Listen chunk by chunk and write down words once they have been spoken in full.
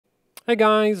Hi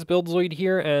guys, Buildzoid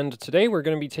here, and today we're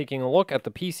going to be taking a look at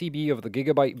the PCB of the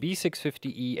Gigabyte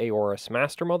B650E Aorus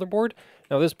master motherboard.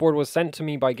 Now this board was sent to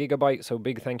me by Gigabyte, so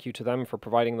big thank you to them for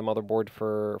providing the motherboard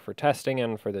for testing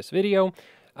and for this video.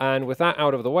 And with that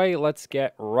out of the way, let's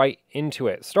get right into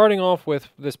it. Starting off with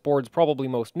this board's probably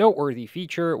most noteworthy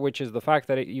feature, which is the fact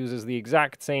that it uses the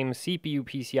exact same CPU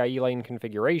PCIe lane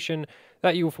configuration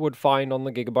that you would find on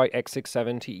the Gigabyte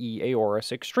X670E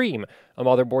Aorus Extreme, a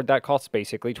motherboard that costs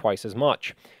basically twice as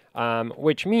much.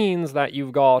 Which means that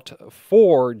you've got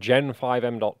 4 Gen 5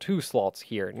 M.2 slots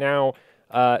here. Now,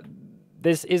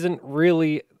 this isn't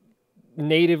really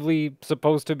natively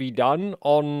supposed to be done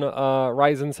on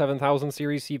Ryzen 7000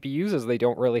 series CPUs, as they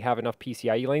don't really have enough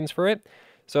PCIe lanes for it.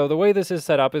 So the way this is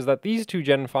set up is that these 2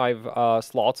 Gen 5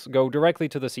 slots go directly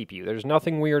to the CPU. There's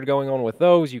nothing weird going on with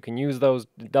those. You can use those.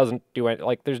 It doesn't do it,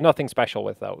 like, there's nothing special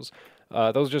with those.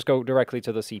 Those just go directly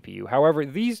to the CPU. However,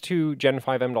 these 2 Gen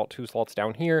 5 M.2 slots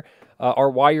down here are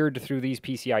wired through these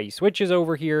PCIe switches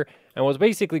over here, and what's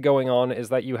basically going on is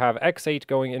that you have X8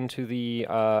 going into the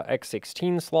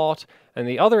X16 slot, and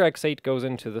the other X8 goes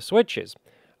into the switches.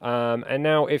 And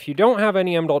now, if you don't have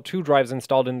any M.2 drives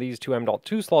installed in these 2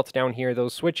 M.2 slots down here,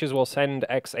 those switches will send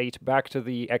X8 back to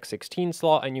the X16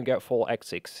 slot, and you get full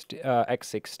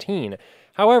X16.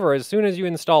 However, as soon as you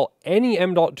install any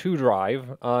M.2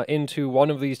 drive into one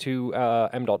of these 2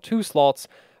 M.2 slots,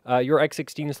 your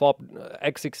X16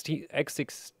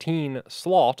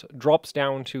 slot drops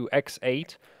down to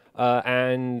X8,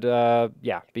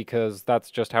 yeah, because that's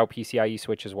just how PCIe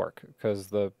switches work, because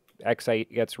the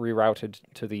X8 gets rerouted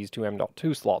to these 2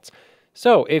 M.2 slots.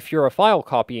 So, if you're a file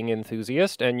copying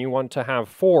enthusiast and you want to have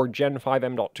 4 Gen 5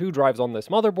 M.2 drives on this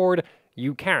motherboard,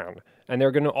 you can. And they're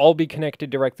going to all be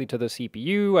connected directly to the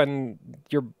CPU, and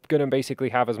you're going to basically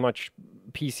have as much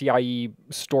PCIe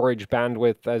storage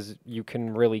bandwidth as you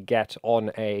can really get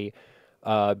on a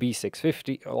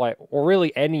B650, or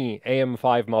really any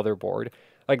AM5 motherboard.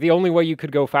 Like, the only way you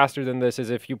could go faster than this is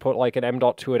if you put, like, an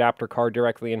M.2 adapter card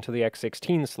directly into the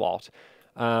X16 slot.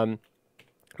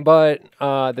 But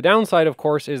the downside, of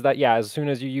course, is that, yeah, as soon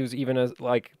as you use even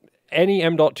any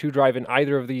M.2 drive in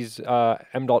either of these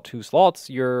M.2 slots,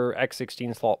 your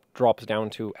X16 slot drops down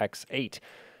to X8.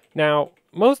 Now,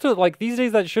 most of, these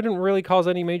days that shouldn't really cause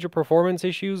any major performance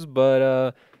issues,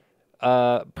 but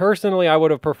personally, I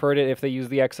would have preferred it if they used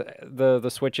the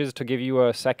switches to give you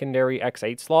a secondary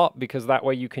X8 slot, because that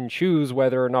way you can choose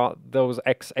whether or not those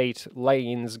X8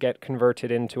 lanes get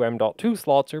converted into M.2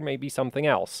 slots or maybe something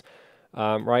else.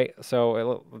 Right?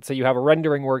 So let's say you have a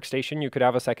rendering workstation, you could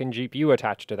have a second GPU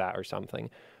attached to that or something.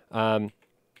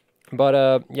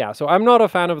 Yeah, so I'm not a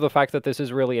fan of the fact that this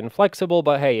is really inflexible,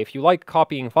 but hey, if you like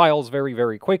copying files very,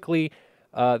 very quickly,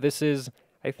 this is,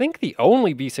 I think, the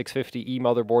only B650E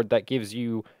motherboard that gives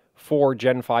you 4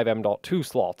 Gen 5 M.2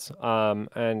 slots.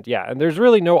 And there's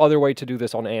really no other way to do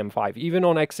this on AM5. Even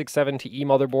on X670E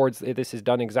motherboards, this is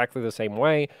done exactly the same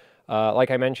way.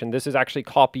 Like I mentioned, this is actually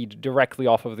copied directly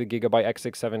off of the Gigabyte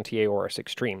X670 Aorus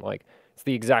Extreme. Like, it's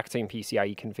the exact same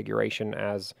PCIe configuration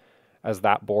as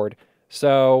that board.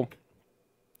 So,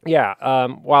 yeah,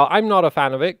 while I'm not a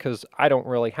fan of it, because I don't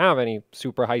really have any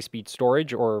super high-speed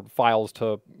storage or files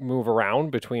to move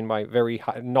around between my very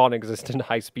non-existent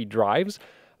high-speed drives,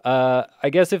 I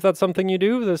guess if that's something you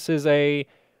do, this is a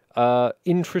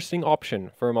interesting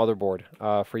option for a motherboard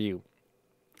for you.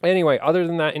 Anyway, other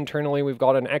than that, internally, we've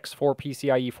got an X4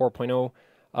 PCIe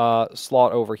 4.0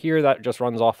 slot over here that just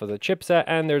runs off of the chipset,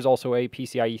 and there's also a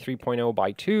PCIe 3.0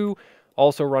 by 2,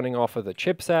 also running off of the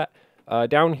chipset.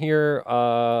 Down here,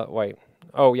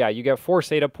 you get 4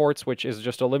 SATA ports, which is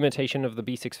just a limitation of the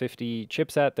B650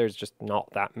 chipset. There's just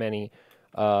not that many.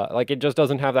 It just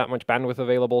doesn't have that much bandwidth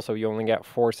available, so you only get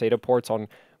 4 SATA ports on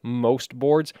most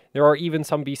boards. There are even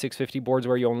some B650 boards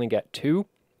where you only get 2.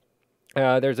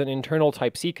 There's an internal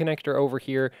Type-C connector over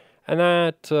here, and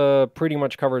that pretty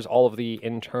much covers all of the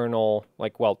internal,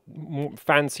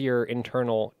 fancier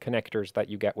internal connectors that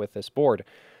you get with this board.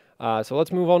 So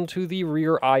let's move on to the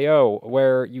rear I.O.,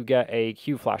 where you get a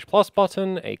Q-Flash Plus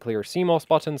button, a clear CMOS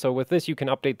button. So with this, you can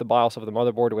update the BIOS of the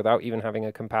motherboard without even having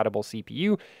a compatible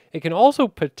CPU. It can also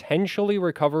potentially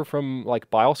recover from,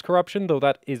 BIOS corruption, though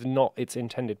that is not its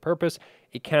intended purpose.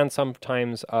 It can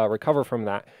sometimes recover from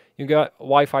that. You got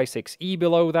Wi-Fi 6E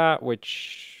below that,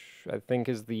 which I think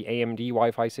is the AMD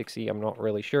Wi-Fi 6E. I'm not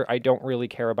really sure. I don't really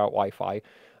care about Wi-Fi.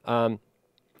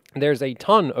 There's a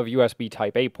ton of USB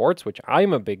Type-A ports, which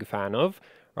I'm a big fan of,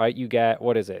 right? You get,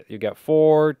 what is it? You get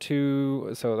 4,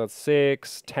 2, so that's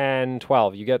 6, 10,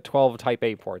 12. You get 12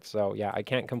 Type-A ports, so yeah, I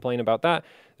can't complain about that.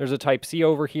 There's a Type-C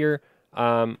over here.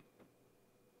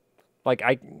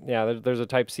 yeah, there's a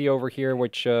Type C over here,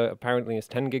 which apparently is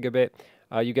 10 gigabit.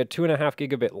 You get 2.5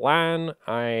 gigabit LAN.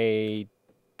 I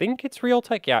think it's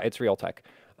Realtek. Yeah, it's Realtek.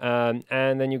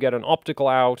 And then you get an optical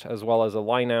out as well as a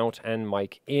line out and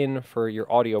mic in for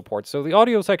your audio ports. So the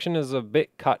audio section is a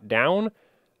bit cut down,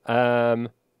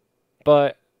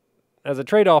 but as a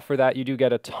trade-off for that, you do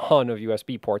get a ton of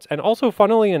USB ports. And also,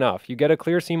 funnily enough, you get a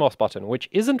clear CMOS button, which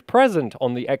isn't present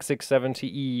on the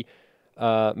X670E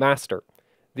Master.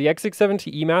 The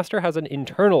X670E Master has an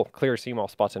internal clear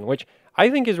CMOS button, which I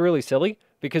think is really silly,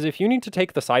 because if you need to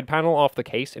take the side panel off the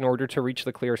case in order to reach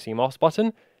the clear CMOS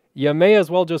button, you may as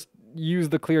well just use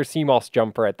the clear CMOS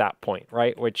jumper at that point,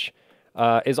 right? Which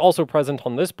is also present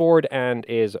on this board and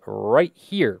is right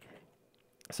here.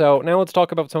 So now let's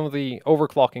talk about some of the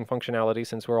overclocking functionality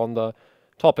since we're on the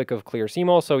topic of clear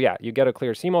CMOS. So yeah, you get a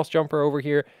clear CMOS jumper over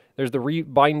here. There's the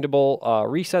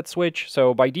rebindable reset switch.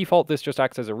 So by default, this just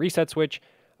acts as a reset switch.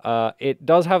 It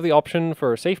does have the option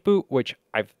for safe boot, which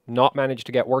I've not managed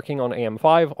to get working on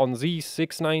AM5. On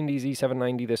Z690,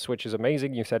 Z790, this switch is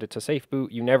amazing. You set it to safe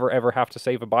boot. You never ever have to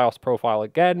save a BIOS profile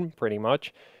again, pretty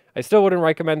much. I still wouldn't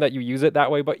recommend that you use it that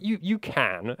way, but you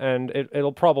can, and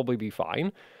it'll probably be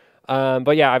fine.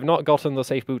 But yeah, I've not gotten the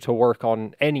safe boot to work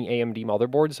on any AMD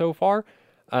motherboard so far.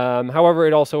 However,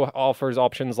 it also offers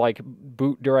options like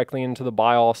boot directly into the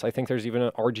BIOS. I think there's even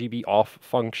an RGB off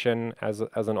function as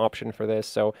an option for this.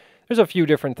 So there's a few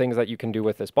different things that you can do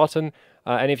with this button.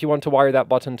 And if you want to wire that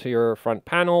button to your front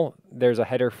panel, there's a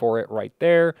header for it right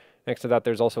there. Next to that,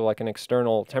 there's also like an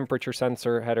external temperature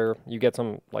sensor header. You get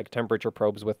some like temperature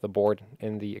probes with the board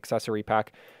in the accessory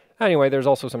pack. Anyway, there's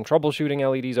also some troubleshooting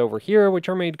LEDs over here, which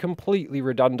are made completely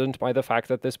redundant by the fact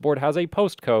that this board has a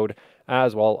postcode,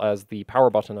 as well as the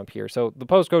power button up here. So the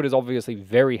postcode is obviously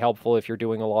very helpful if you're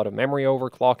doing a lot of memory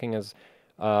overclocking, as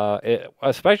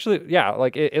especially, yeah,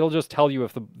 like it'll just tell you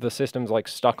if the system's like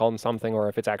stuck on something or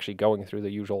if it's actually going through the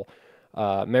usual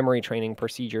memory training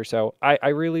procedure. So I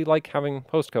really like having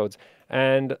postcodes.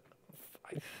 And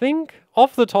I think,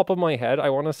 off the top of my head, I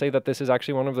want to say that this is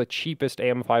actually one of the cheapest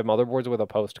AM5 motherboards with a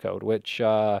postcode, which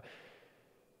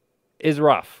is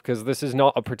rough, because this is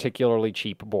not a particularly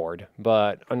cheap board.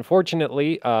 But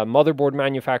unfortunately, motherboard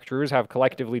manufacturers have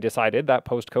collectively decided that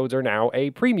postcodes are now a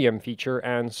premium feature,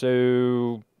 and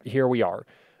so here we are.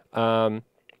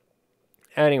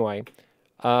 Anyway,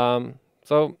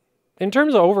 so in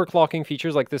terms of overclocking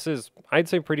features, like this is, I'd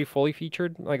say, pretty fully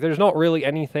featured. Like there's not really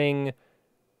anything...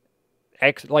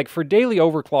 like for daily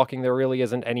overclocking, there really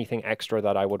isn't anything extra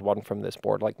that I would want from this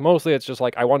board. Like mostly it's just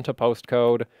like, I want a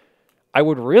postcode. I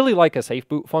would really like a safe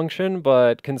boot function,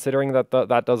 but considering that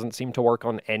that doesn't seem to work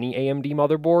on any AMD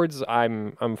motherboards,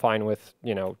 I'm fine with,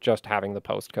 you know, just having the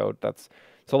postcode. It's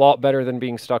a lot better than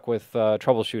being stuck with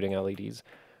troubleshooting LEDs.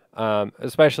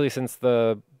 Especially since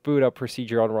the boot up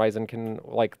procedure on Ryzen can,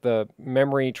 like the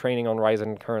memory training on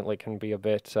Ryzen currently can be a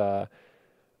bit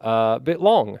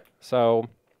long. So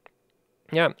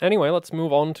yeah, anyway, let's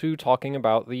move on to talking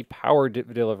about the power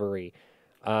delivery.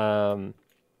 So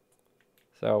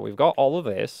we've got all of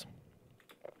this.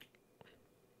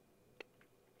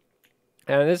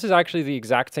 And this is actually the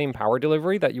exact same power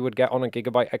delivery that you would get on a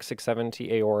Gigabyte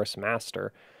X670 Aorus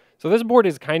Master. So this board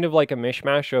is kind of like a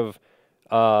mishmash of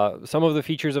some of the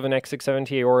features of an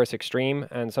X670 Aorus Extreme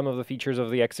and some of the features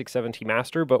of the X670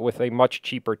 Master, but with a much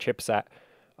cheaper chipset.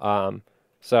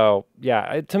 So,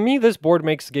 yeah, to me, this board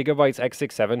makes Gigabyte's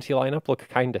X670 lineup look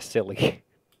kind of silly.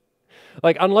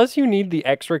 Like, unless you need the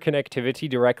extra connectivity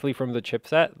directly from the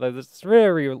chipset, there's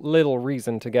very little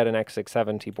reason to get an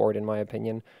X670 board, in my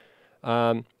opinion.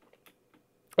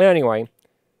 Anyway,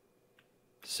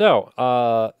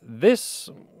 so, this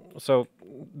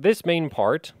main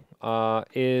part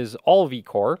is all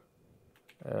V-Core.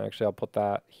 Actually, I'll put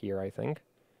that here, I think.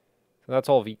 So that's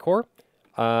all V-Core.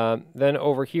 Then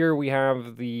over here we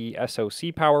have the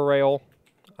SoC power rail,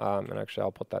 and actually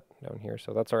I'll put that down here.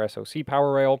 So that's our SoC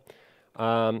power rail.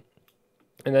 And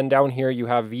then down here you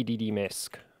have VDD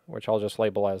MISC, which I'll just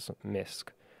label as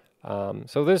MISC.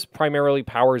 So this primarily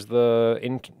powers the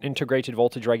integrated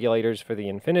voltage regulators for the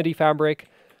Infinity fabric,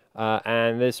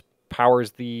 and this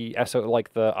powers the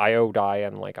like the I/O die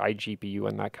and like iGPU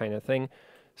and that kind of thing.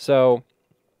 So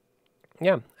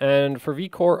yeah, and for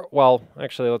V-Core, well,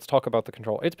 actually, let's talk about the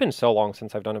control. It's been so long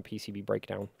since I've done a PCB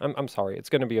breakdown. I'm sorry, it's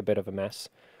going to be a bit of a mess.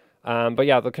 But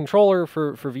yeah, the controller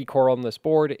for V-Core on this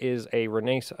board is a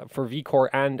Renesas, for V-Core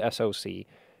and SoC,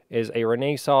 is a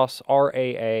Renesas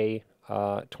RAA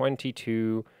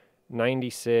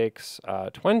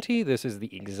 229620. This is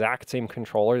the exact same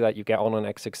controller that you get on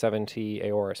an X670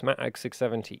 Aorus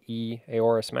X670E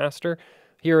Aorus Master.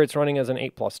 Here it's running as an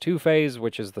 8+2 phase,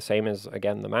 which is the same as,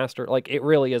 again, the master. Like, it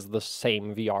really is the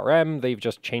same VRM. They've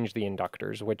just changed the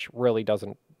inductors, which really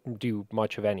doesn't do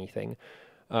much of anything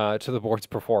to the board's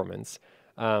performance.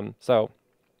 So,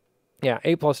 yeah,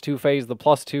 8+2 phase. The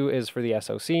 +2 is for the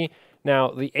SoC.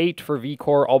 Now, the 8 for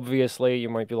V-Core, obviously, you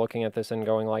might be looking at this and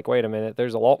going like, wait a minute,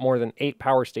 there's a lot more than 8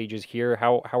 power stages here.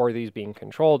 How are these being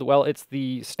controlled? Well, it's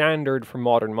the standard for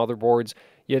modern motherboards.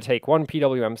 You take one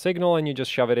PWM signal and you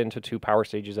just shove it into 2 power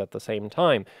stages at the same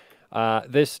time.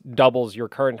 This doubles your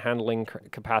current handling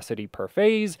capacity per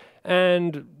phase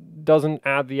and doesn't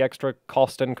add the extra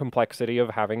cost and complexity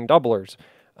of having doublers,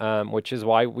 which is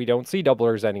why we don't see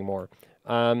doublers anymore.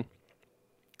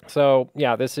 So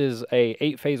yeah, this is a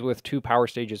 8 phase with 2 power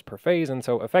stages per phase, and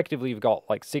so effectively you've got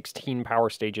like 16 power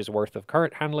stages worth of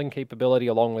current handling capability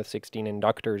along with 16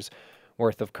 inductors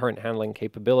worth of current handling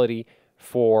capability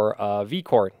for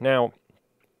V-Core. Now,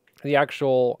 the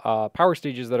actual power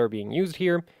stages that are being used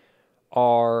here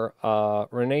are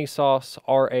Renesas,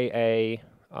 RAA,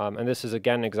 and this is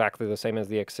again exactly the same as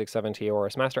the X670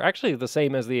 Aorus Master, actually the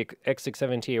same as the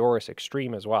X670 Aorus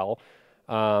Extreme as well.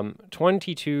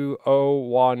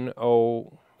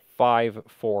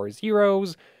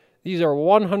 22010540s. These are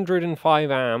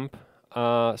 105 amp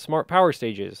smart power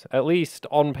stages, at least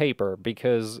on paper,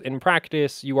 because in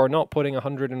practice you are not putting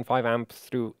 105 amps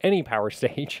through any power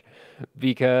stage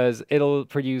because it'll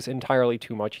produce entirely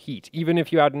too much heat. Even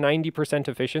if you had 90%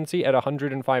 efficiency at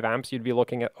 105 amps, you'd be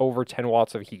looking at over 10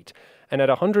 watts of heat. And at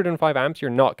 105 amps, you're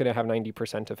not going to have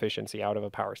 90% efficiency out of a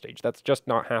power stage. That's just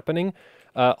not happening.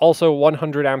 Also,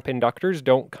 100 amp inductors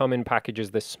don't come in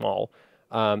packages this small.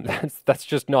 That's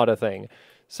just not a thing.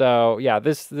 So yeah,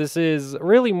 this is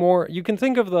really more, you can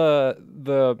think of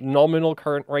the nominal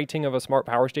current rating of a smart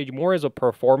power stage more as a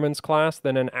performance class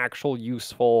than an actual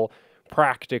useful,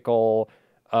 practical,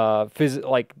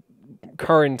 like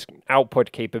current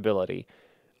output capability.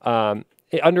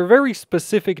 Under very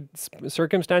specific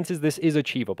circumstances, this is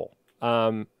achievable.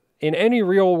 In any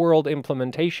real-world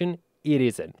implementation, it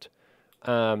isn't.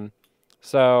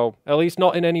 So, at least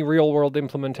not in any real-world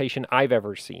implementation I've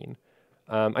ever seen.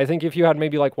 I think if you had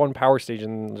maybe like one power stage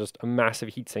and just a massive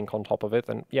heatsink on top of it,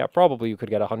 then yeah, probably you could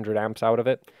get 100 amps out of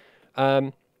it.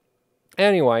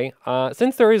 Anyway,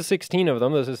 since there is 16 of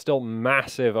them, this is still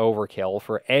massive overkill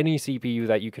for any CPU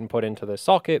that you can put into this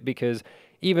socket, because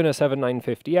even a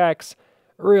 7950X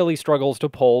really struggles to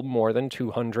pull more than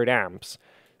 200 amps.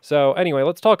 So anyway,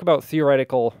 let's talk about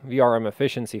theoretical VRM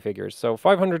efficiency figures. So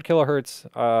 500 kilohertz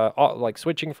like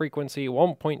switching frequency,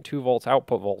 1.2 volts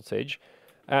output voltage.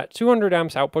 At 200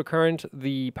 amps output current,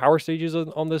 the power stages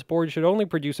on this board should only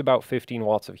produce about 15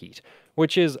 watts of heat,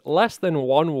 which is less than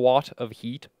 1 watt of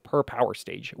heat per power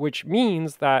stage, which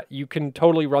means that you can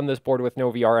totally run this board with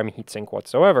no VRM heatsink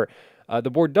whatsoever.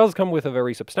 The board does come with a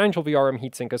very substantial VRM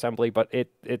heatsink assembly, but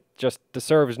it just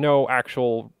serves no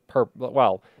actual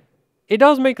well, it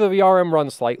does make the VRM run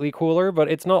slightly cooler,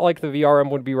 but it's not like the VRM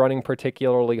would be running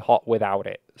particularly hot without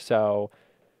it. So,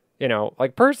 you know,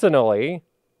 like personally,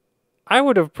 I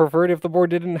would have preferred if the board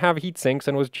didn't have heat sinks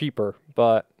and was cheaper,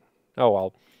 but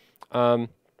oh well.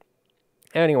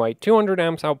 Anyway, 200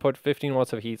 amps output, 15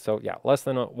 watts of heat, so yeah, less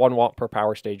than 1 watt per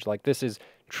power stage. Like, this is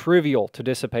trivial to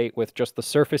dissipate with just the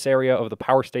surface area of the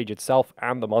power stage itself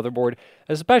and the motherboard,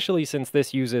 especially since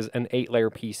this uses an 8-layer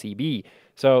PCB.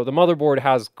 So the motherboard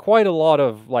has quite a lot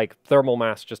of, like, thermal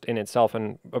mass just in itself,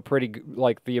 and a pretty,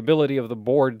 like, the ability of the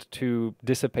board to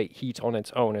dissipate heat on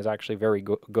its own is actually very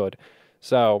good.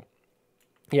 So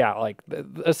yeah, like,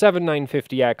 a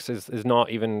 7950X is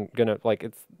not even gonna, like,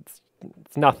 it's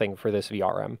nothing for this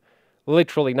VRM.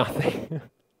 Literally nothing.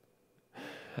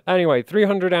 Anyway,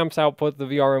 300 amps output, the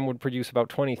VRM would produce about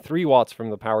 23 watts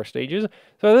from the power stages.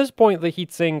 So at this point, the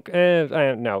heatsink,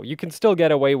 no, you can still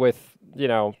get away with, you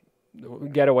know,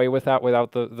 that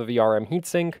without the VRM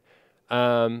heatsink.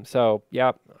 So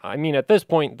yeah, I mean, at this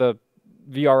point, the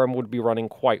VRM would be running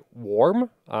quite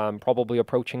warm, probably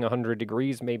approaching 100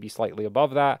 degrees, maybe slightly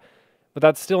above that. But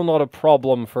that's still not a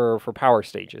problem for power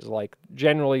stages. Like,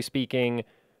 generally speaking,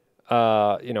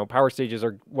 you know, power stages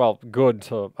are, well, good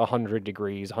to 100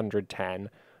 degrees, 110.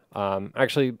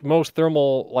 Actually, most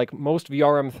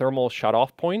VRM thermal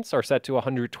shutoff points are set to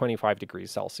 125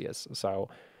 degrees Celsius. So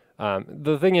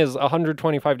the thing is,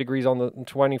 125 degrees on the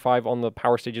 25 on the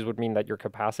power stages would mean that your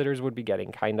capacitors would be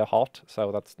getting kind of hot.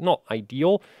 So that's not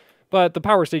ideal, but the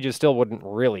power stages still wouldn't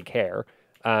really care.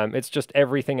 It's just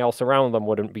everything else around them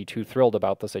wouldn't be too thrilled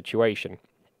about the situation.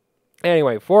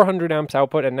 Anyway, 400 amps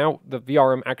output, and now the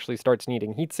VRM actually starts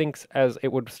needing heat sinks, as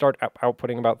it would start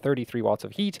outputting about 33 watts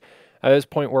of heat. At this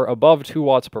point, we're above 2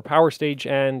 watts per power stage,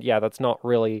 and yeah, that's not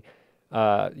really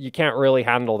You can't really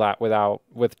handle that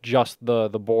with just the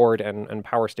board and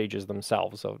power stages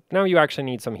themselves. So now you actually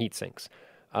need some heat sinks.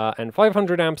 And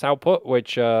 500 amps output,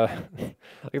 which, like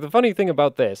the funny thing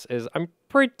about this is I'm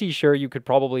pretty sure you could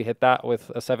probably hit that with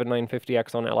a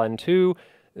 7950X on LN2.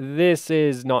 This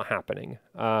is not happening.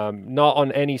 Not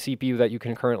on any CPU that you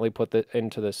can currently put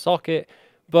into this socket.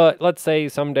 But let's say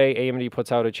someday AMD puts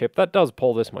out a chip that does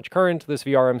pull this much current. This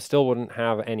VRM still wouldn't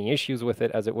have any issues with it,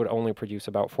 as it would only produce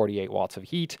about 48 watts of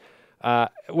heat,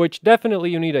 which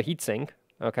definitely you need a heatsink.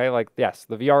 Okay, like, yes,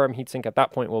 the VRM heatsink at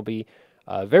that point will be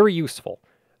very useful.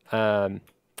 I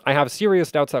have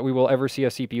serious doubts that we will ever see a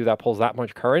CPU that pulls that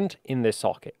much current in this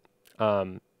socket.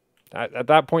 At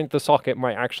that point, the socket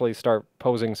might actually start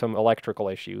posing some electrical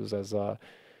issues, as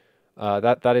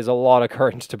that is a lot of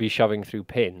current to be shoving through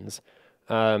pins.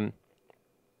 But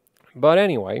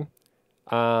anyway,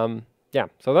 yeah,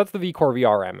 so that's the V-Core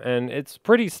VRM, and it's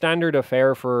pretty standard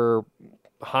affair for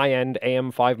high-end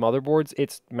AM5 motherboards.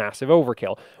 It's massive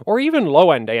overkill, or even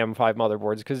low-end AM5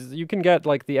 motherboards, because you can get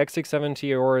like the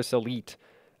X670 Aorus Elite,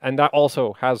 and that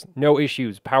also has no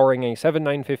issues powering a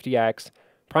 7950X,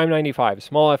 Prime 95,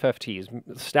 small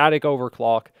FFTs, static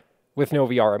overclock with no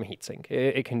VRM heatsink.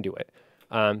 It can do it.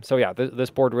 So yeah, this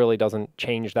board really doesn't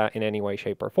change that in any way,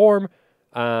 shape, or form.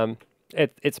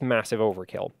 It's massive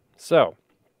overkill. So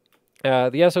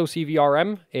the SoC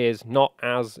VRM is not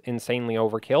as insanely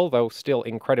overkill, though still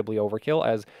incredibly overkill,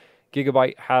 as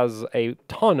Gigabyte has a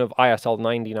ton of ISL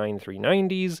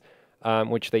 99390s,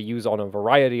 which they use on a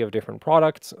variety of different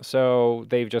products, so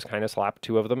they've just kind of slapped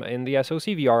two of them in the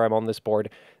SoC VRM on this board.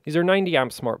 These are 90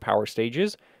 amp smart power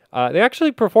stages. They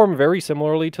actually perform very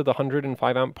similarly to the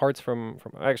 105 amp parts from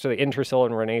actually, Intersil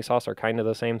and Renesas are kind of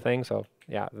the same thing, so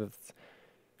yeah,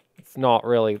 it's not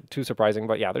really too surprising,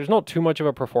 but yeah, there's not too much of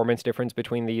a performance difference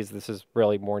between these. This is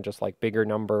really more just like bigger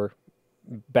number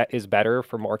is better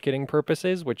for marketing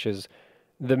purposes, which is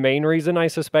the main reason I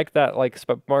suspect that like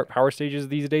smart power stages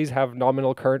these days have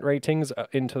nominal current ratings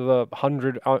into the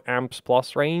 100 amps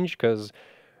plus range, because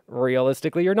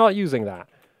realistically you're not using that.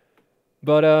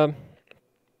 But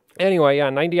anyway, yeah,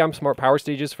 90 amp smart power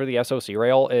stages for the SoC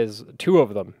rail is two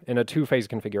of them in a two-phase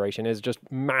configuration is just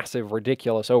massive,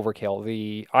 ridiculous overkill.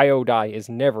 The I/O die is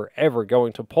never, ever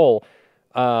going to pull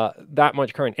that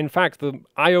much current. In fact, the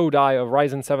I/O die of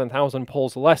Ryzen 7000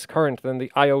 pulls less current than the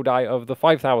I/O die of the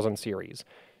 5000 series.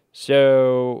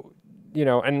 So, you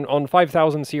know, and on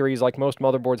 5000 series, like most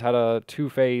motherboards had a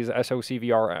two-phase SoC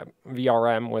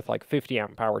VRM with like 50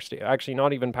 amp power stage. Actually,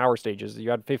 not even power stages. You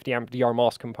had 50 amp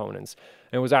DRMOS components.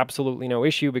 And it was absolutely no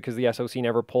issue because the SoC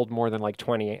never pulled more than like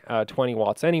 20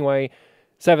 watts anyway.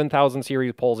 7000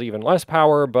 series pulls even less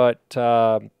power, but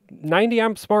 90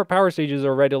 amp smart power stages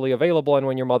are readily available, and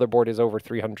when your motherboard is over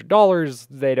 $300,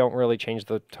 they don't really change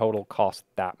the total cost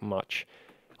that much.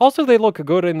 Also, they look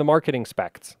good in the marketing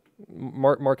specs.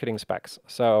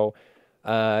 So,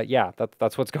 yeah,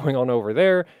 that's what's going on over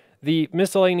there. The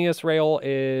miscellaneous rail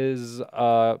is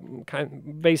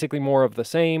basically more of the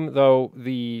same, though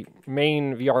the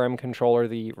main VRM controller,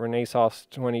 the Renesas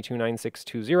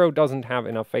 229620, doesn't have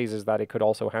enough phases that it could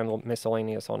also handle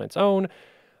miscellaneous on its own.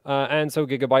 And so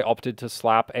Gigabyte opted to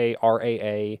slap a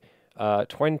RAA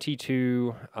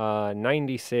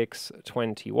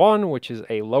 229621, which is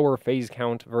a lower phase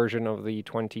count version of the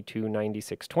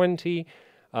 229620.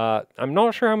 I'm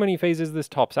not sure how many phases this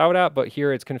tops out at, but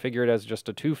here it's configured as just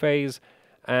a two-phase,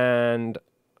 and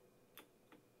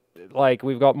like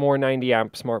we've got more 90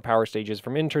 amp smart power stages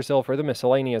from Intersil for the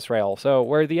miscellaneous rail. So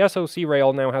where the SoC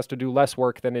rail now has to do less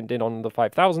work than it did on the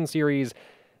 5000 series,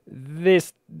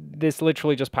 this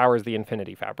literally just powers the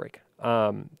Infinity Fabric.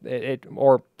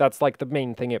 Or that's like the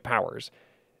main thing it powers.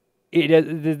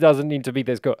 It doesn't need to be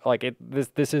this good. Like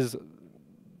this is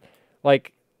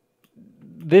like,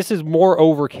 this is more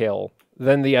overkill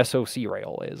than the SoC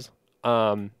rail is.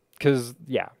 Because,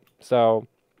 yeah, so,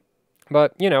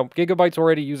 but, you know, Gigabyte's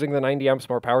already using the 90 amp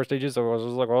smart power stages, so I was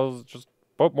just like, well, let's just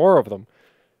put more of them.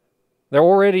 They're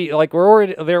already, like,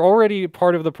 they're already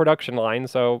part of the production line,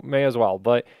 so may as well.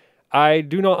 But I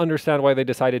do not understand why they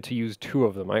decided to use two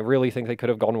of them. I really think they could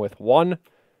have gone with one.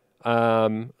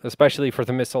 Especially for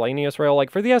the miscellaneous rail. Like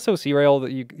for the SoC rail,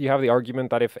 you have the argument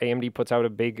that if AMD puts out a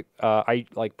big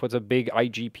puts a big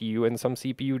iGPU in some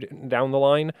CPU down the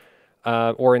line,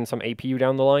 or in some APU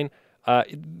down the line,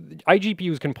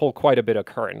 iGPUs can pull quite a bit of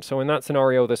current. So in that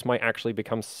scenario, this might actually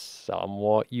become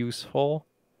somewhat useful,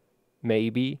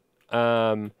 maybe.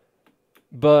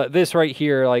 But this right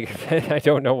here, like, I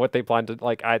don't know what they plan to,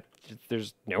 like,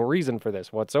 there's no reason for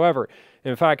this whatsoever.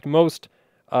 In fact, most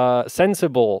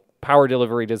sensible power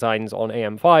delivery designs on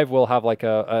AM5 will have like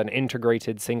an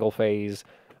integrated single phase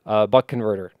buck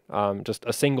converter. Just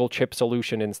a single chip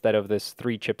solution instead of this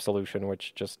 3-chip solution,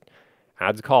 which just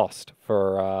adds cost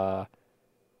for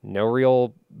no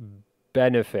real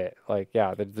benefit. Like,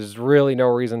 yeah, there's really no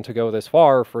reason to go this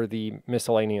far for the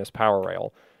miscellaneous power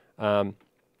rail.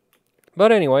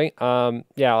 But anyway,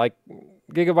 yeah, like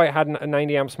Gigabyte had a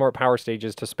 90 amp smart power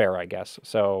stages to spare, I guess.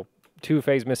 So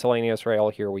 2-phase miscellaneous rail,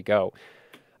 here we go.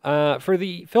 For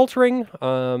the filtering,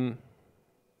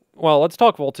 well, let's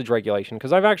talk voltage regulation,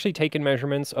 because I've actually taken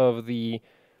measurements of the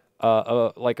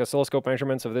like oscilloscope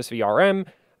measurements of this VRM,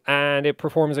 and it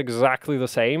performs exactly the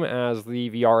same as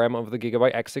the VRM of the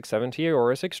Gigabyte X670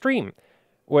 Aorus Extreme,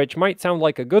 which might sound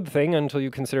like a good thing until you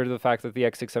consider the fact that the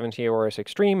X670 Aorus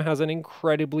Extreme has an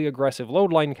incredibly aggressive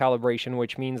load line calibration,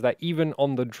 which means that even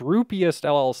on the droopiest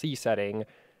LLC setting,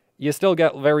 you still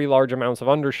get very large amounts of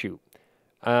undershoot,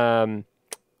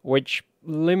 which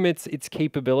limits its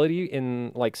capability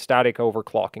in like static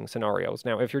overclocking scenarios.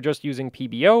 Now, if you're just using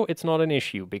PBO, it's not an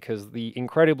issue because the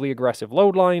incredibly aggressive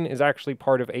load line is actually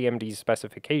part of AMD's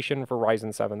specification for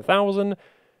Ryzen 7000.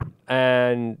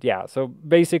 And yeah, so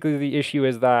basically the issue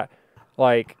is that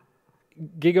like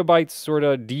Gigabyte's sort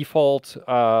of default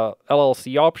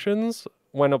LLC options,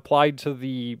 when applied to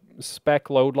the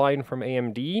spec load line from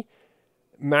AMD,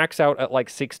 max out at like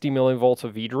 60 millivolts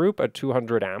of V-droop at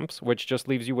 200 amps, which just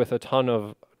leaves you with a ton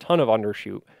of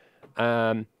undershoot.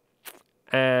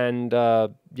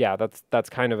 Yeah, that's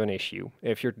kind of an issue.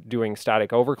 If you're doing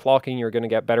static overclocking, you're going to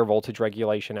get better voltage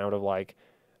regulation out of like,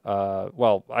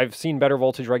 well, I've seen better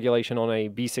voltage regulation on a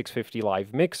B650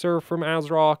 live mixer from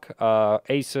ASRock.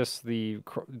 Asus,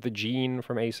 the Gene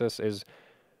from Asus is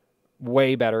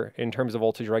way better in terms of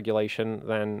voltage regulation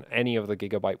than any of the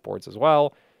Gigabyte boards as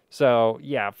well. So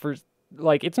yeah, for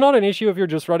like, it's not an issue if you're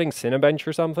just running Cinebench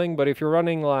or something, but if you're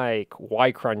running like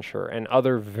Y-Cruncher and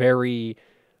other very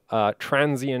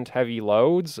transient heavy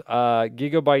loads,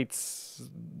 Gigabyte's,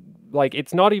 like,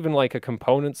 it's not even like a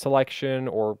component selection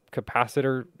or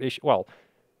capacitor issue. Well,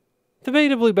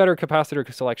 debatably better capacitor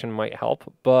selection might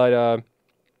help, but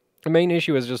the main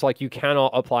issue is just like you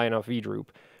cannot apply enough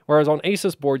V-droop. Whereas on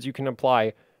Asus boards, you can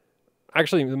apply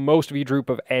actually the most V-droop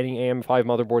of any AM5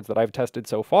 motherboards that I've tested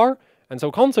so far. And so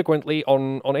consequently,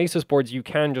 on Asus boards, you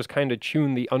can just kind of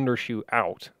tune the undershoot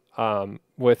out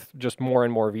with just more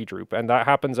and more V-droop. And that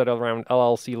happens at around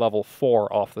LLC level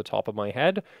 4 off the top of my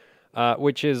head,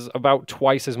 which is about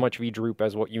twice as much V-droop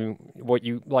as what you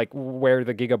like where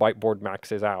the Gigabyte board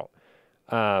maxes out.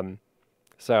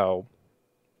 So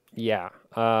yeah,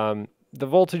 the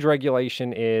voltage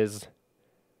regulation is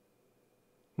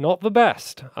not the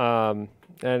best.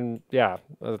 And yeah,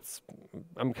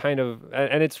 I'm kind of,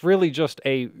 and it's really just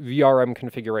a VRM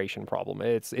configuration problem.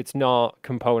 It's not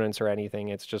components or anything.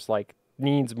 It's just like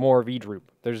needs more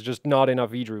V-droop. There's just not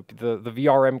enough V-droop. The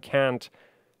VRM can't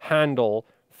handle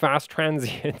fast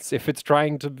transients if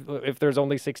if there's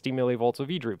only 60 millivolts of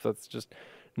V-droop. That's just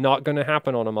not going to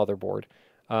happen on a motherboard.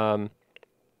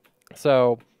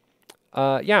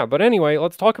 Yeah, but anyway,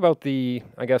 let's talk about the,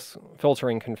 I guess,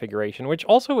 filtering configuration, which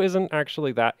also isn't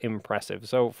actually that impressive.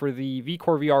 So for the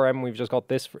vCore VRM, we've just got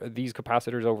these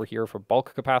capacitors over here for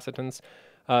bulk capacitance.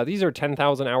 These are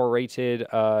 10,000 hour rated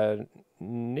Nichicon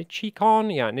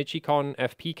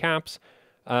FP caps,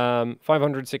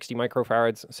 560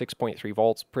 microfarads, 6.3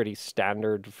 volts, pretty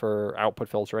standard for output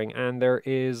filtering. And there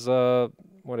is,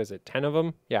 what is it, 10 of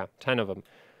them? Yeah, 10 of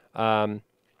them,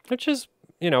 which is,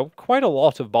 you know, quite a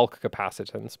lot of bulk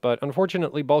capacitance, but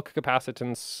unfortunately bulk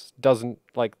capacitance doesn't,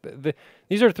 like,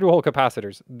 these are through-hole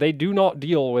capacitors. They do not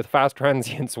deal with fast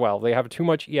transients well. They have too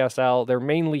much ESL. They're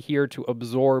mainly here to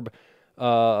absorb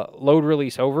load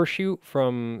release overshoot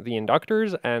from the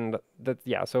inductors, and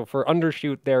yeah, so for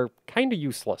undershoot, they're kind of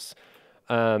useless.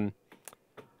 And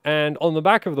on the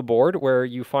back of the board, where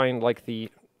you find, like,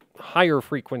 the higher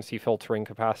frequency filtering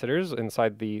capacitors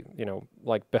inside the, you know,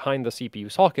 like behind the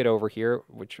CPU socket over here,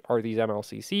 which are these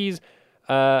MLCCs,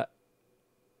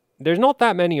 there's not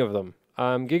that many of them.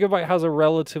 Gigabyte has a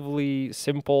relatively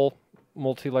simple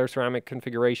multi-layer ceramic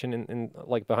configuration in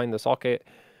like behind the socket.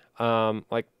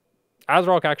 Like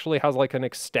ASRock actually has like a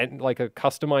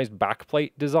customized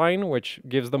backplate design, which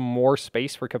gives them more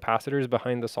space for capacitors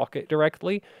behind the socket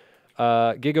directly.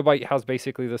 Gigabyte has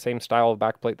basically the same style of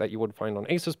backplate that you would find on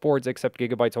Asus boards, except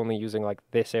Gigabyte's only using like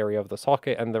this area of the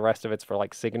socket, and the rest of it's for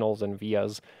like signals and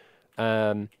vias.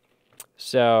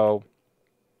 So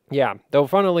yeah, though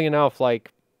funnily enough,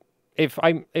 like if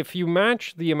you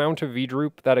match the amount of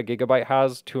V-droop that a Gigabyte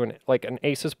has to an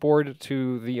Asus board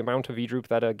to the amount of V-droop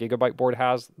that a Gigabyte board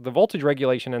has, the voltage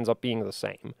regulation ends up being the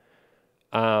same.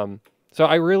 So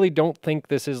I really don't think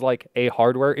this is like a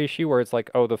hardware issue where it's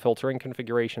like, oh, the filtering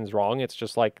configuration's wrong. It's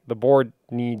just like the board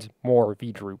needs more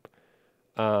V-droop.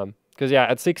 Because yeah,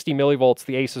 at 60 millivolts,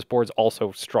 the Asus boards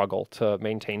also struggle to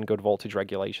maintain good voltage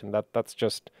regulation. That's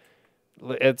just,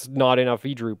 it's not enough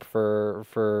V-droop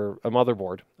for a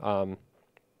motherboard.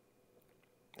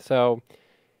 So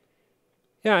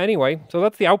yeah, anyway, so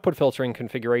that's the output filtering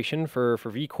configuration for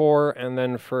V-Core, and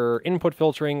then for input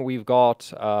filtering, we've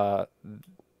got,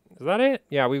 is that it?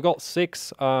 Yeah, we've got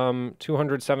 6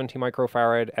 270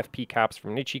 microfarad FP caps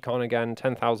from Nichicon again,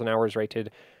 10,000 hours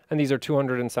rated, and these are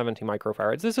 270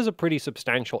 microfarads. This is a pretty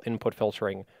substantial input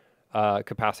filtering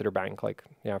capacitor bank, like,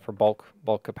 yeah, for bulk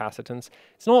capacitance.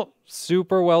 It's not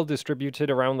super well distributed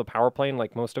around the power plane,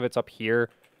 like most of it's up here,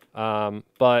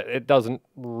 but it doesn't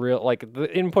like,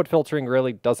 the input filtering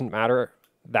really doesn't matter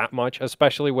that much,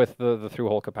 especially with the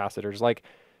through-hole capacitors. Like,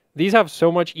 these have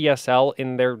so much ESL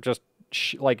in their just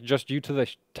due to the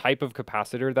type of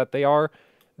capacitor that they are,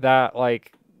 that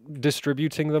like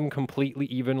distributing them completely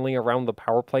evenly around the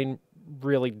power plane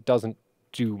really doesn't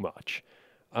do much.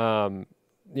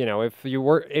 You know, if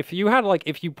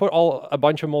you put a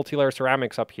bunch of multi-layer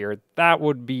ceramics up here, that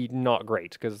would be not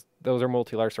great, because those are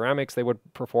multi-layer ceramics. They would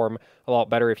perform a lot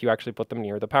better if you actually put them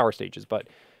near the power stages. But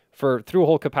for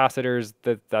through-hole capacitors,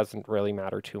 that doesn't really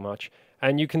matter too much.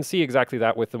 And you can see exactly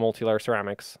that with the multi-layer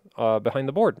ceramics behind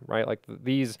the board, right? Like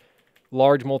these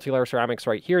large multi-layer ceramics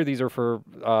right here, these are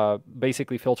for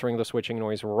basically filtering the switching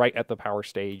noise right at the power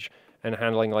stage and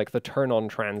handling like the turn-on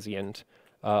transient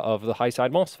of the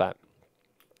high-side MOSFET.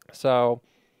 So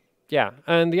yeah,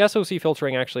 and the SoC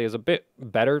filtering actually is a bit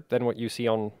better than what you see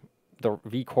on the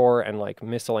V-Core and like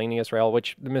miscellaneous rail,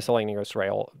 which the miscellaneous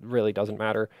rail really doesn't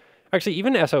matter. Actually,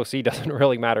 even SoC doesn't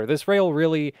really matter. This rail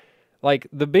really, like,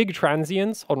 the big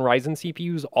transients on Ryzen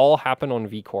CPUs all happen on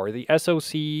V-Core. The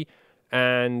SoC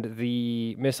and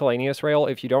the miscellaneous rail,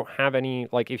 if you don't have any,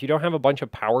 like, if you don't have a bunch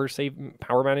of power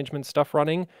management stuff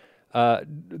running,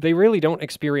 they really don't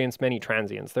experience many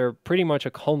transients. They're pretty much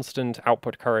a constant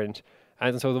output current,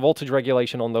 and so the voltage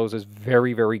regulation on those is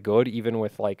very, very good, even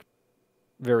with, like,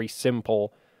 very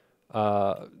simple,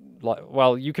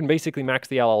 well, you can basically max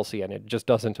the LLC, and it just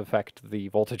doesn't affect the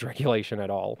voltage regulation at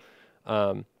all.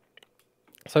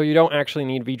 So you don't actually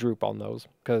need V-droop on those,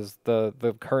 because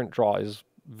the current draw is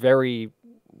very,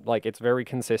 like, it's very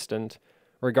consistent,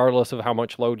 regardless of how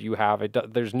much load you have.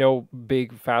 There's no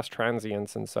big fast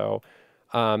transients, and so,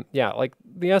 yeah, like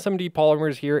the SMD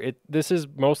polymers here, this is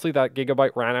mostly that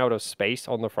Gigabyte ran out of space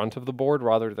on the front of the board,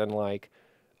 rather than like,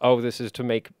 oh, this is to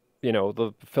make, you know,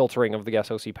 the filtering of the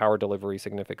SoC power delivery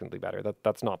significantly better.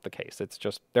 That's not the case. It's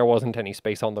just there wasn't any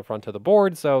space on the front of the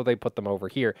board, so they put them over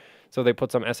here. So they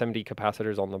put some SMD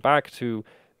capacitors on the back to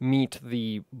meet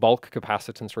the bulk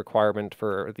capacitance requirement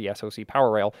for the SoC power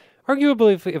rail.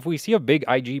 Arguably, if we see a big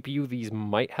iGPU, these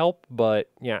might help, but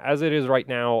yeah, as it is right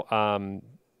now,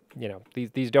 you know,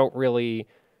 these don't really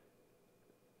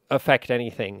affect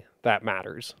anything that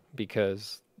matters,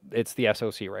 because it's the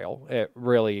SoC rail. It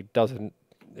really doesn't,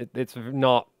 it's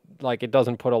not, like, it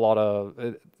doesn't put a lot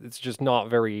of, it's just not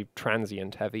very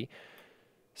transient heavy.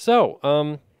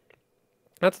 So,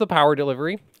 that's the power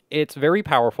delivery. It's very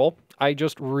powerful. I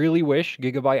just really wish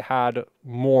Gigabyte had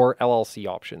more LLC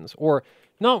options, or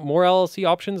not more LLC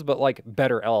options, but like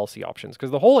better LLC options. Because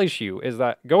the whole issue is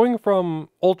that going from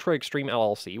ultra extreme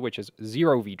LLC, which is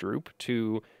 0 V-droop,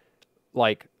 to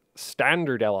like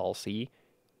standard LLC,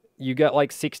 you get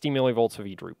like 60 millivolts of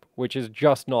V-droop, which is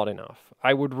just not enough.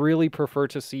 I would really prefer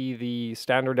to see the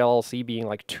standard LLC being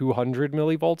like 200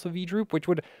 millivolts of V-droop, which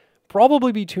would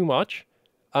probably be too much.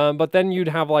 But then you'd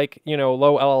have, like, you know,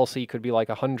 low LLC could be like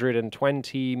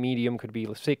 120, medium could be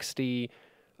 60,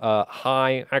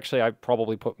 high, actually I'd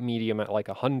probably put medium at like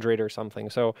 100 or something.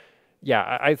 So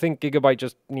yeah, I think Gigabyte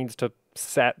just needs to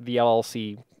set the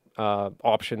LLC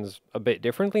options a bit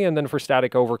differently, and then for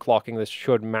static overclocking, this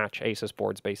should match Asus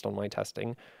boards based on my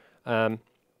testing.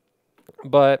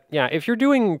 But yeah, if you're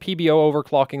doing PBO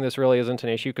overclocking, this really isn't an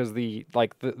issue, because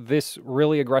this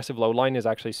really aggressive load line is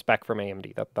actually spec from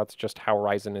AMD. That's just how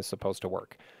Ryzen is supposed to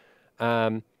work.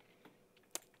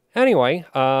 Anyway,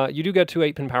 you do get two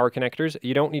 8-pin power connectors.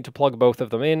 You don't need to plug both of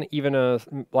them in. Even a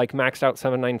like maxed out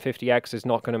 7950X is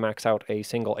not going to max out a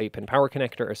single 8-pin power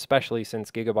connector, especially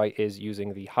since Gigabyte is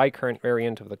using the high current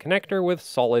variant of the connector with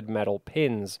solid metal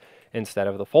pins instead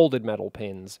of the folded metal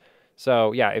pins.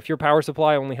 So yeah, if your power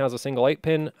supply only has a single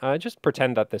 8-pin, just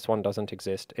pretend that this one doesn't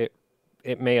exist.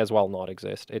 It may as well not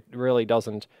exist. It really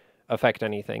doesn't affect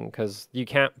anything, because you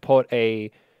can't put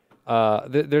a...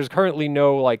 there's currently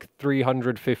no like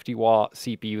 350 watt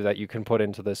CPU that you can put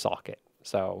into this socket.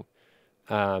 So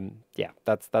Yeah,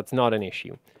 that's not an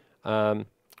issue.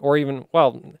 Or even,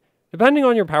 well, depending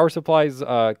on your power supply's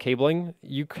cabling,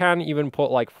 you can even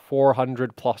put like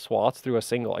 400 plus watts through a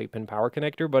single 8-pin power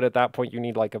connector, but at that point you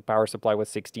need like a power supply with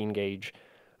 16 gauge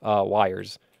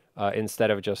wires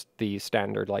instead of just the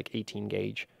standard like 18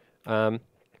 gauge.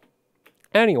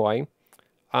 Anyway,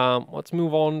 let's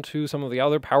move on to some of the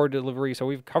other power delivery. So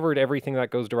we've covered everything that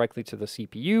goes directly to the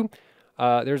CPU.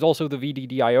 There's also the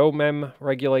VDDIO mem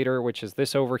regulator, which is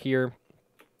this over here.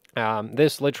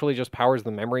 This literally just powers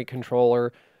the memory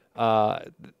controller.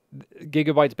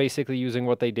 Gigabyte's basically using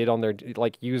what they did on their,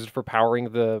 like, used for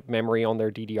powering the memory on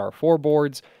their DDR4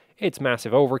 boards. It's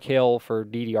massive overkill. For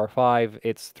DDR5,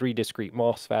 it's 3 discrete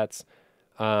MOSFETs.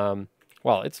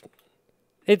 Well,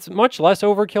 it's much less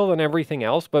overkill than everything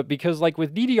else, but because, like,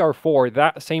 with DDR4,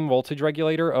 that same voltage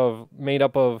regulator made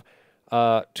up of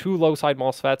 2 low-side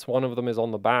MOSFETs, one of them is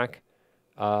on the back,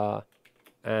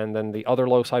 and then the other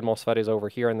low-side MOSFET is over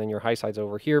here, and then your high side's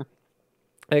over here.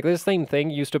 Like, this same thing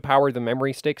used to power the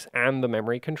memory sticks and the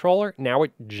memory controller. Now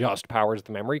it just powers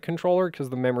the memory controller because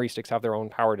the memory sticks have their own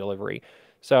power delivery.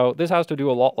 So this has to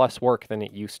do a lot less work than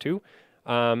it used to.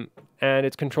 And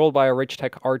it's controlled by a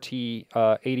Richtech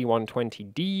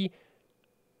RT8120D.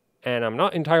 And I'm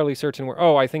not entirely certain where...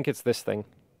 Oh, I think it's this thing.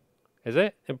 Is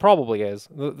it? It probably is.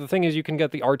 The thing is, you can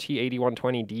get the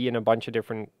RT8120D in a bunch of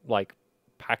different, like,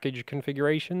 package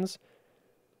configurations.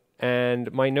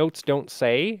 And my notes don't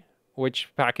say which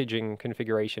packaging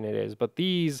configuration it is, but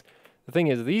the thing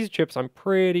is, these chips I'm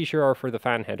pretty sure are for the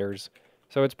fan headers.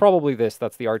 So it's probably this,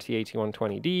 that's the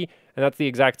RT8120D, and that's the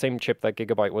exact same chip that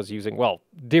Gigabyte was using. Well,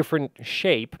 different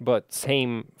shape, but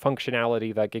same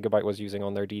functionality that Gigabyte was using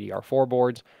on their DDR4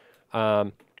 boards.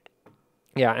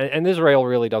 Yeah, and this rail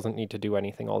really doesn't need to do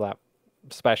anything all that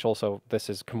special, so this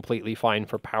is completely fine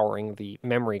for powering the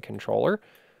memory controller.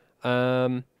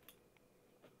 And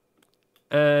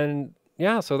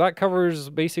yeah, so that covers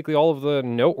basically all of the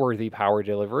noteworthy power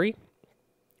delivery.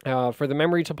 For the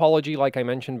memory topology, like I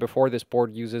mentioned before, this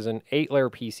board uses an 8-layer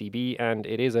PCB, and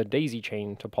it is a daisy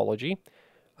chain topology.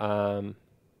 It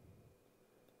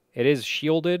is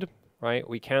shielded, right?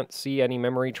 We can't see any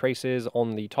memory traces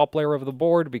on the top layer of the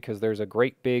board because there's a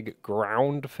great big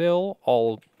ground fill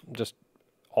all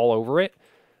over it.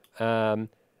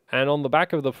 And on the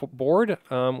back of the board,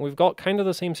 we've got kind of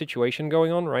the same situation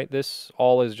going on, right? This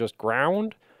all is just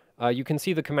ground. You can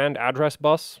see the command address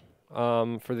bus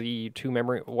for the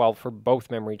for both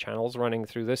memory channels running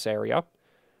through this area.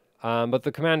 But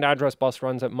the command address bus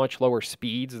runs at much lower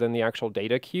speeds than the actual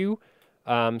data queue.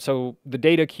 So the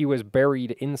data queue is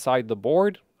buried inside the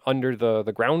board under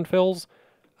the ground fills.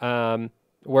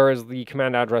 Whereas the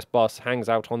command address bus hangs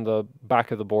out on the back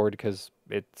of the board because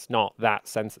it's not that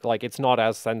it's not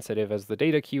as sensitive as the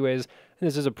data queue is. And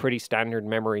this is a pretty standard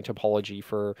memory topology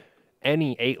for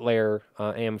any 8-layer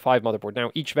AM5 motherboard.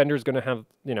 Now, each vendor is going to have,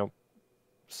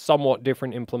 somewhat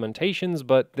different implementations,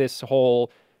 but this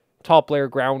whole top layer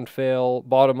ground fill,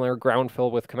 bottom layer ground fill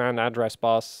with command address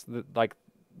bus,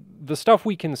 the stuff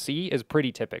we can see is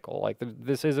pretty typical. Like,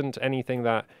 this isn't anything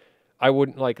that I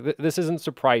wouldn't this isn't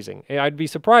surprising. I'd be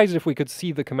surprised if we could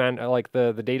see the command,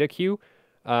 the data queue.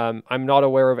 I'm not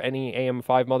aware of any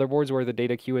AM5 motherboards where the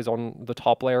data queue is on the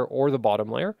top layer or the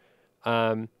bottom layer.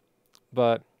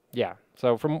 But yeah,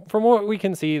 so from what we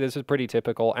can see, this is pretty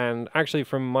typical. And actually,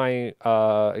 from my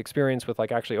experience with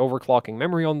actually overclocking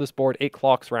memory on this board, it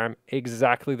clocks RAM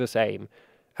exactly the same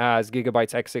as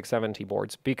Gigabyte's X670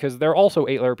 boards because they're also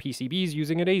 8-layer PCBs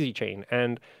using a daisy chain.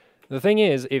 And the thing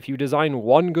is, if you design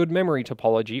one good memory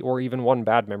topology or even one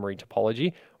bad memory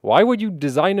topology, why would you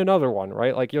design another one,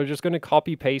 right? Like, you're just going to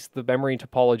copy paste the memory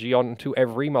topology onto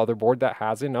every motherboard that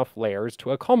has enough layers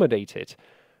to accommodate it.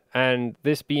 And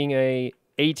this being a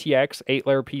ATX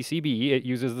 8-layer PCB, it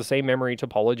uses the same memory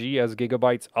topology as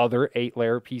Gigabyte's other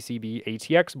 8-layer PCB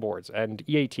ATX boards and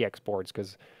EATX boards,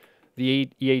 because the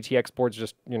EATX boards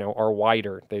just, are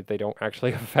wider. They don't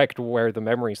actually affect where the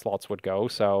memory slots would go.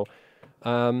 So,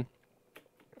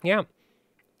 yeah.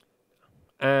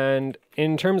 And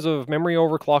in terms of memory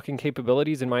overclocking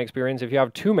capabilities, in my experience, if you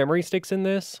have 2 memory sticks in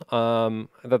this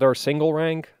that are single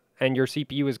rank and your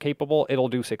CPU is capable, it'll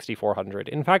do 6400.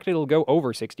 In fact, it'll go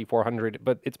over 6400,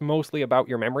 but it's mostly about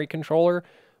your memory controller,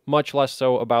 much less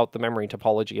so about the memory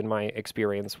topology in my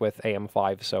experience with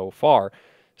AM5 so far.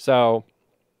 So,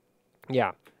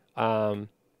 yeah,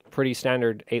 pretty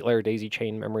standard 8-layer daisy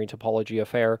chain memory topology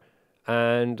affair.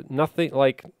 And nothing,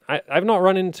 I've not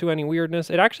run into any weirdness.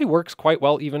 It actually works quite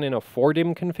well even in a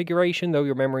 4-DIMM configuration, though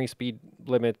your memory speed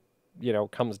limit,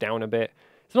 comes down a bit.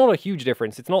 It's not a huge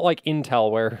difference. It's not like Intel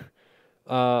where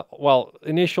Well,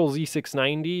 initial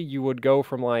Z690, you would go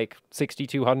from like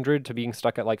 6200 to being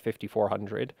stuck at like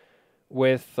 5400.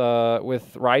 With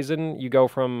Ryzen, you go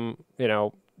from, you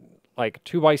know, like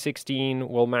 2x16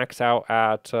 will max out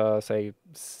at say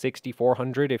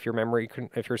 6400 if your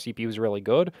if your CPU is really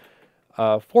good.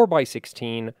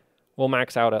 4x16 will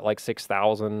max out at like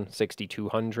 6000,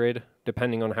 6200,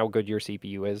 depending on how good your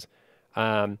CPU is.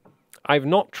 I've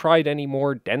not tried any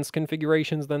more dense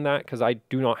configurations than that because I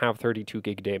do not have 32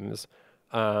 gig DIMMs.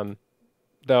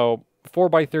 Though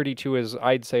 4x32 is,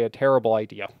 I'd say, a terrible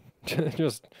idea.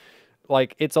 Just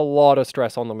like, it's a lot of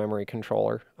stress on the memory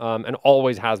controller, and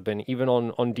always has been. Even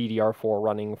on DDR4,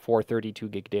 running 432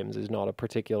 gig DIMMs is not a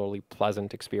particularly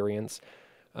pleasant experience.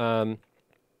 So,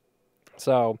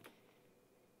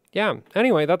 yeah.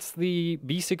 Anyway, that's the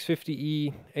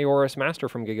B650E Aorus Master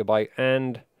from Gigabyte,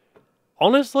 and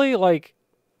honestly, like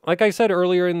I said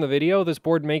earlier in the video, this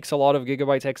board makes a lot of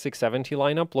Gigabyte's X670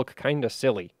 lineup look kind of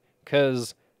silly,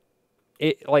 because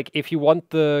it, like, if you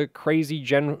want the crazy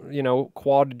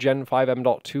quad Gen 5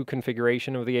 M.2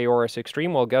 configuration of the Aorus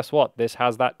Extreme, well, guess what? This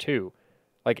has that too.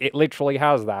 Like, it literally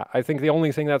has that. I think the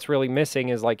only thing that's really missing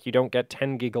is, like, you don't get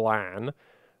 10 gig LAN,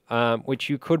 which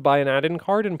you could buy an add-in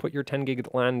card and put your 10 gig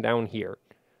LAN down here.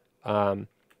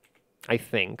 I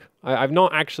think. I've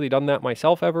not actually done that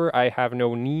myself ever. I have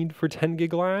no need for 10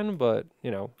 gig LAN, but, you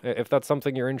know, if that's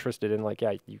something you're interested in, like,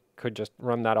 yeah, you could just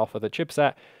run that off of the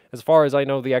chipset. As far as I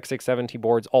know, the X670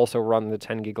 boards also run the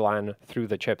 10 gig LAN through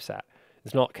the chipset.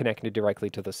 It's not connected directly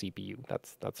to the CPU.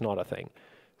 That's not a thing.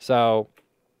 So,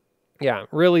 yeah,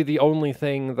 really the only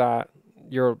thing that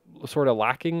you're sort of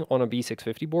lacking on a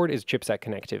B650 board is chipset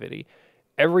connectivity.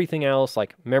 Everything else,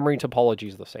 like memory topology,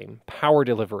 is the same. Power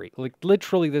delivery, like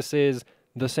literally this is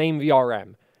the same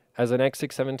VRM as an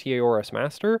X670 Aorus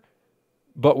Master,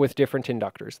 but with different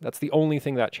inductors. That's the only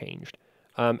thing that changed.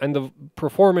 And the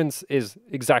performance is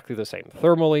exactly the same.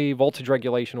 Thermally, voltage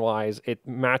regulation-wise, it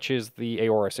matches the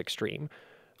Aorus Extreme.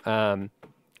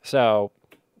 So,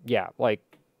 yeah, like,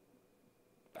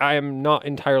 I am not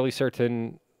entirely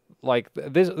certain. Like,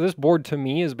 this board to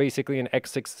me is basically an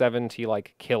X670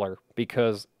 like killer,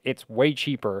 because it's way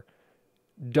cheaper,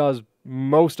 does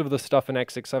most of the stuff an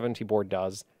X670 board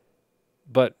does,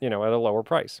 but, you know, at a lower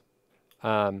price.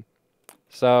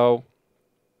 So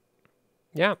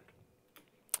yeah,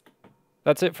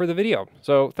 that's it for the video.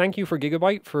 So thank you for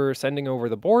Gigabyte for sending over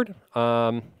the board.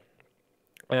 And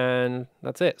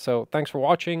that's it. So thanks for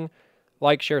watching.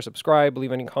 Like, share, subscribe,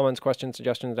 leave any comments, questions,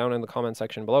 suggestions down in the comment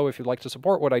section below. If you'd like to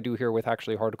support what I do here with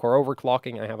actually hardcore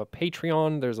overclocking, I have a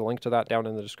Patreon. There's a link to that down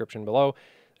in the description below.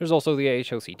 There's also the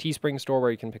AHOC Teespring store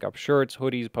where you can pick up shirts,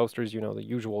 hoodies, posters, you know, the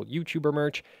usual YouTuber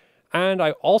merch. And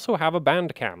I also have a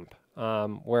Bandcamp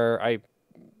where I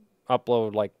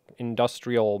upload like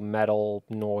industrial metal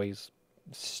noise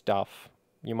stuff.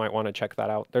 You might want to check that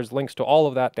out. There's links to all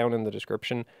of that down in the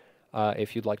description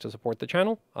if you'd like to support the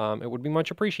channel. It would be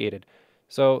much appreciated.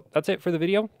 So that's it for the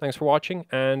video. Thanks for watching,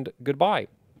 and goodbye.